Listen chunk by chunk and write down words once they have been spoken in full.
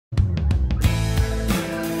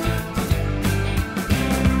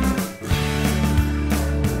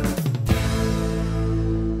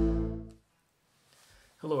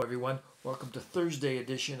Hello everyone, welcome to Thursday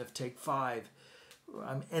edition of Take 5.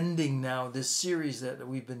 I'm ending now this series that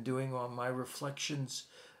we've been doing on my reflections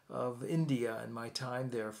of India and my time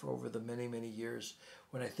there for over the many years.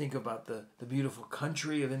 When I think about the beautiful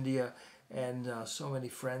country of India and so many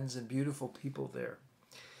friends and beautiful people there.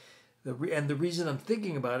 And the reason I'm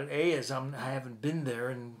thinking about it, is I haven't been there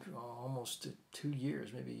in almost 2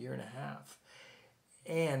 years, maybe a year and a half.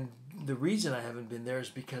 And the reason I haven't been there is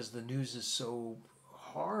because the news is so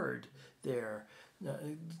hard there.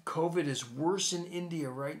 COVID is worse in India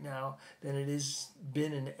right now than it has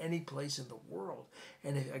been in any place in the world.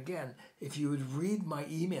 And if you would read my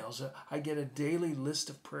emails, I get a daily list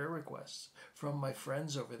of prayer requests from my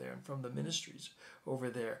friends over there and from the ministries over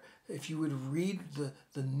there. If you would read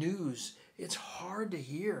the news, it's hard to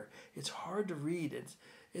hear. It's hard to read.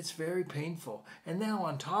 It's very painful. And now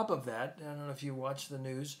on top of that, I don't know if you watch the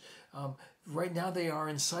news, right now they are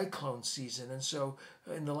in cyclone season. And so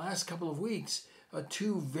in the last couple of weeks,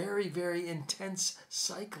 two very intense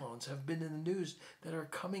cyclones have been in the news that are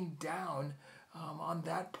coming down on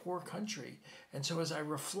that poor country. And so as I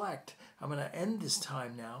reflect, I'm going to end this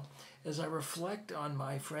time now, as I reflect on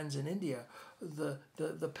my friends in India,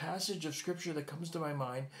 the passage of scripture that comes to my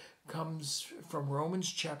mind comes from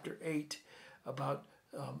Romans chapter 8 about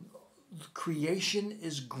creation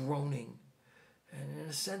is groaning. And in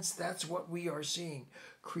a sense, that's what we are seeing.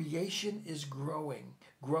 Creation is groaning.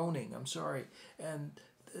 And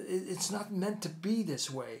it's not meant to be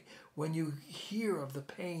this way. When you hear of the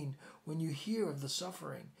pain, when you hear of the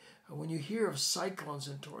suffering, when you hear of cyclones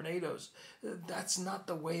and tornadoes, that's not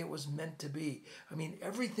the way it was meant to be. I mean,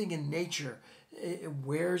 everything in nature, it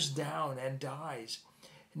wears down and dies.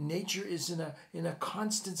 Nature is in a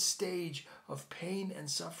constant stage of pain and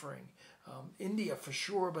suffering. India for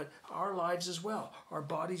sure, but our lives as well. Our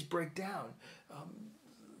bodies break down.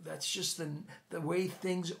 That's just the way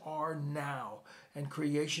things are now, and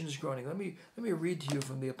creation is groaning. Let me read to you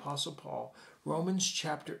from the Apostle Paul, Romans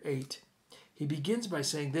chapter 8. He begins by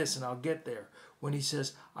saying this, and I'll get there, when he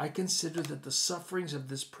says, I consider that the sufferings of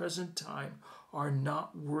this present time are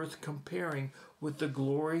not worth comparing with the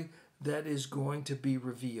glory that is going to be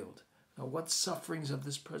revealed. Now, what sufferings of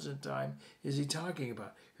this present time is he talking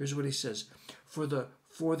about? Here's what he says. For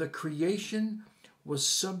the creation was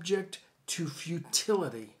subject to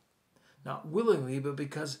futility, not willingly, but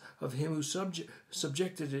because of him who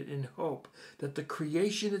subjected it in hope, that the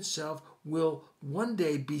creation itself will one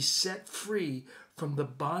day be set free from the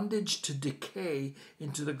bondage to decay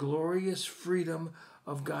into the glorious freedom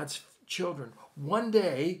of God's children. One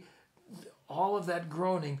day, all of that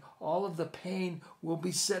groaning, all of the pain will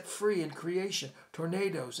be set free in creation.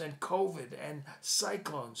 Tornadoes and COVID and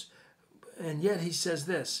cyclones. And yet he says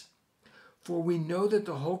this, for we know that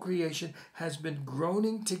the whole creation has been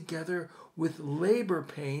groaning together with labor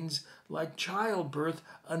pains like childbirth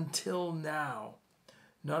until now.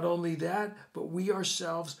 Not only that, but we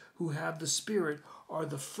ourselves who have the Spirit are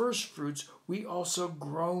the first fruits. We also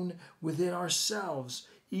groan within ourselves,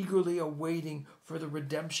 eagerly awaiting for the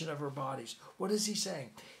redemption of our bodies. What is he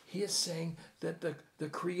saying? He is saying that the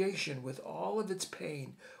creation, with all of its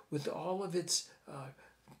pain, with all of its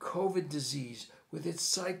COVID disease, with its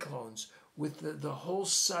cyclones, with the whole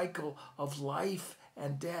cycle of life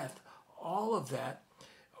and death, all of that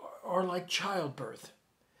are like childbirth.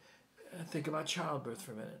 Think about childbirth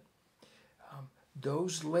for a minute.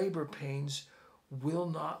 Those labor pains will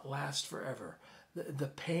not last forever. The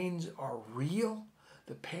pains are real.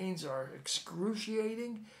 The pains are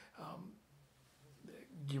excruciating.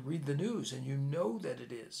 You read the news and you know that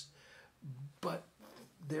it is. But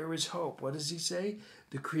there is hope. What does he say?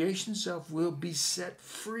 The creation itself will be set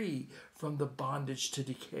free from the bondage to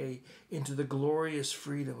decay into the glorious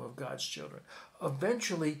freedom of God's children.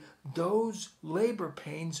 Eventually, those labor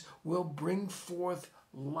pains will bring forth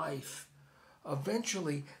life.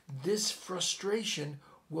 Eventually, this frustration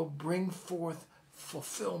will bring forth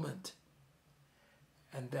fulfillment.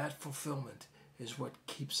 And that fulfillment is what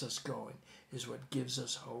keeps us going, is what gives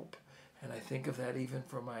us hope. And I think of that even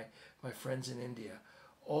for my friends in India.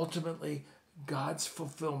 Ultimately, God's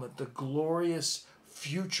fulfillment, the glorious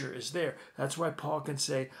future is there. That's why Paul can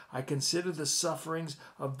say, I consider the sufferings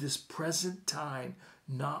of this present time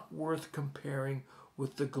not worth comparing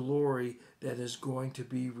with the glory that is going to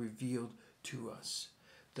be revealed to us.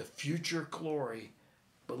 The future glory,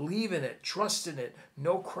 believe in it, trust in it,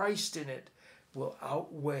 know Christ in it, will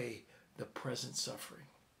outweigh the present suffering.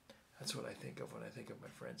 That's what I think of when I think of my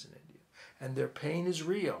friends in India. And their pain is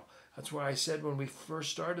real. That's why I said when we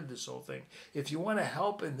first started this whole thing, if you want to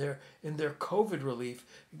help in their COVID relief,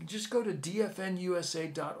 just go to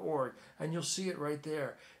dfnusa.org and you'll see it right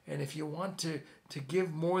there. And if you want to to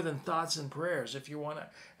give more than thoughts and prayers. If you want to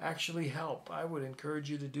actually help, I would encourage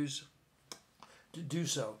you to do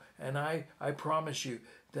so. And I promise you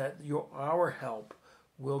that our help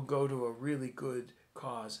will go to a really good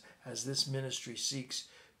cause as this ministry seeks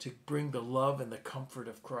to bring the love and the comfort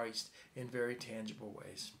of Christ in very tangible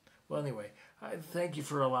ways. Well, anyway, I thank you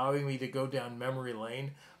for allowing me to go down memory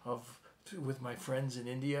lane with my friends in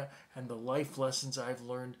India and the life lessons I've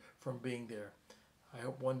learned from being there. I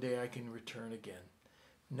hope one day I can return again.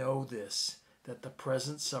 Know this, that the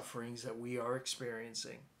present sufferings that we are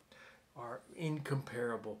experiencing are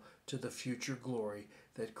incomparable to the future glory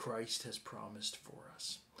that Christ has promised for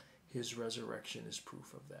us. His resurrection is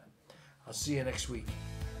proof of that. I'll see you next week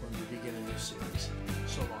when we begin a new series.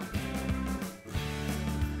 So long.